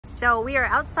So we are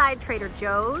outside Trader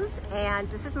Joe's, and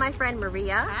this is my friend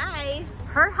Maria. Hi.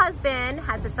 Her husband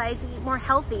has decided to eat more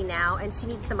healthy now, and she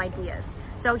needs some ideas.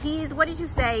 So what did you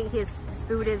say his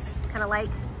food is kind of like?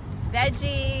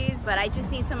 Veggies, but I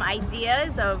just need some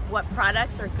ideas of what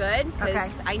products are good. Okay.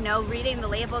 I know reading the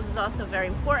labels is also very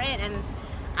important, and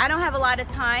I don't have a lot of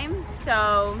time,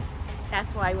 so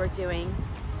that's why we're doing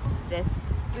this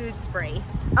food spree.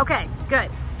 Okay, good.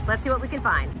 So let's see what we can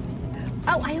find.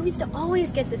 Oh, I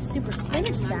always get this super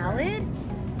spinach salad.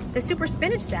 The super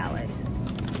spinach salad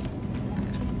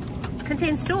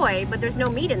contains soy, but there's no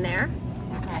meat in there.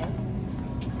 Okay.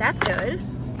 That's good.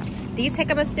 These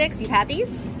jicama sticks, you've had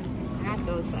these? I have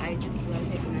those, but I just love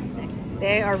jicama sticks.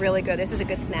 They are really good. This is a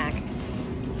good snack.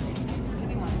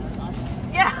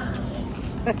 Yeah.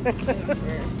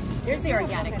 Here's the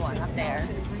organic one up there.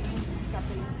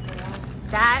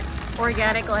 That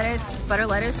organic lettuce, butter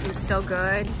lettuce, is so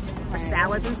good for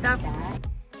salads and stuff.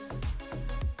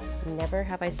 Never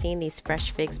have I seen these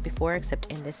fresh figs before, except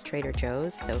in this Trader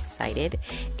Joe's. So excited.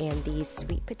 And these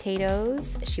sweet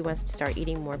potatoes. She wants to start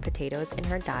eating more potatoes in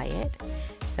her diet.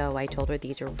 So I told her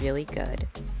these are really good.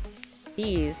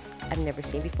 These I've never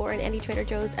seen before in any Trader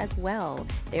Joe's as well.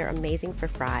 They're amazing for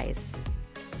fries.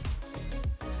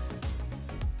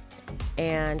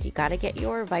 And you gotta get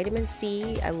your vitamin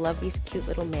C. I love these cute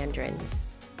little mandarins.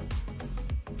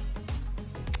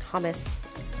 Hummus.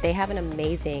 They have an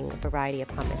amazing variety of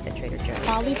hummus at Trader Joe's.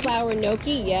 Cauliflower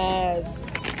gnocchi, yes.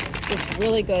 It's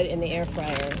really good in the air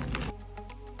fryer.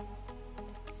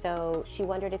 So she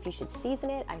wondered if you should season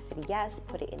it. I said yes,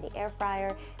 put it in the air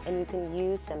fryer, and you can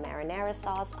use some marinara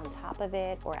sauce on top of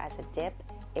it or as a dip.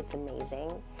 It's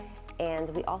amazing. And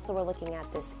we also were looking at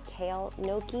this kale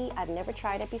gnocchi. I've never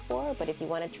tried it before, but if you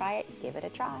want to try it, give it a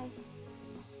try.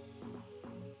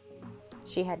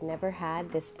 She had never had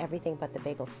this everything but the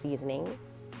bagel seasoning.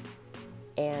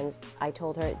 And I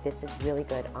told her this is really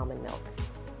good almond milk.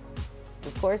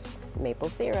 Of course, maple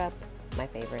syrup, my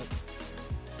favorite.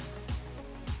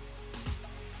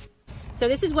 So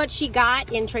this is what she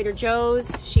got in Trader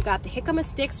Joe's. She got the jicama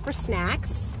sticks for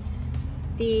snacks.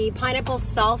 The pineapple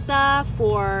salsa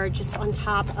for just on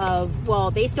top of,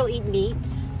 well, they still eat meat.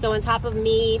 So on top of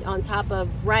meat, on top of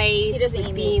rice, He doesn't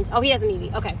eat beans. Meat. Oh, he doesn't eat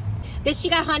meat, okay. This, she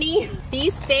got honey.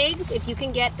 These figs, if you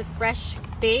can get the fresh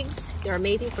figs, they're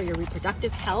amazing for your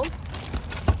reproductive health.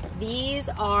 These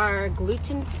are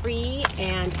gluten-free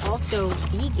and also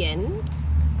vegan.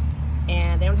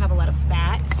 And they don't have a lot of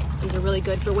fat. These are really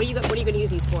good for, what are you gonna use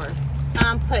these for?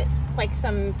 Put like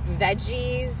some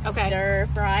veggies, okay. Stir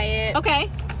fry it, okay,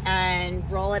 and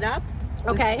roll it up.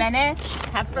 Okay. With spinach,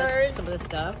 peppers, some of the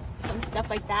stuff. Some stuff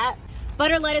like that.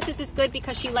 Butter lettuce, this is good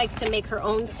because she likes to make her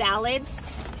own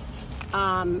salads,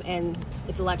 and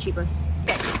it's a lot cheaper.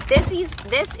 Okay. This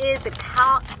is the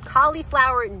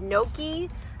cauliflower gnocchi.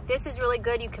 This is really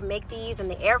good. You can make these in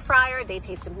the air fryer. They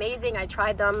taste amazing. I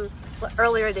tried them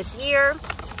earlier this year,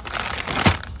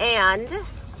 and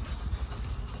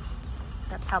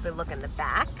that's how they look in the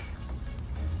back.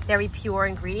 Very pure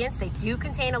ingredients. They do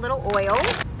contain a little oil.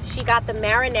 She got the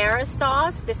marinara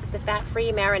sauce. This is the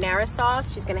fat-free marinara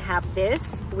sauce. She's gonna have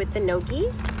this with the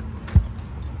gnocchi.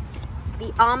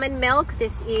 The almond milk.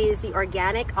 This is the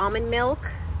organic almond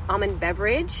milk, almond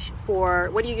beverage for,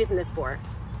 what are you using this for?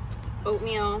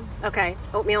 Oatmeal. Okay,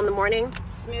 oatmeal in the morning.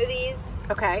 Smoothies.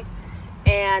 Okay,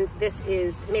 and this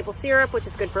is maple syrup, which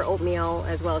is good for oatmeal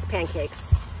as well as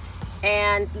pancakes.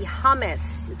 And the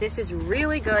hummus. This is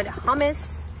really good.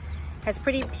 Hummus has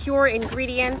pretty pure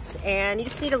ingredients, and you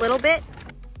just need a little bit.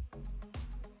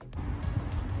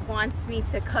 Wants me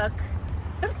to cook.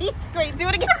 He's great. Do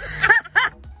it again.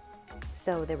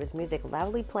 So there was music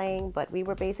loudly playing, but we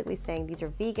were basically saying these are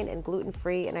vegan and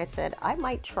gluten-free, and I said, I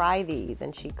might try these,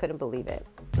 and she couldn't believe it.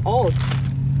 It's old.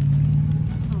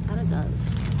 Oh, kind of does.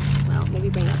 Well, maybe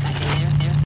bring that back in there.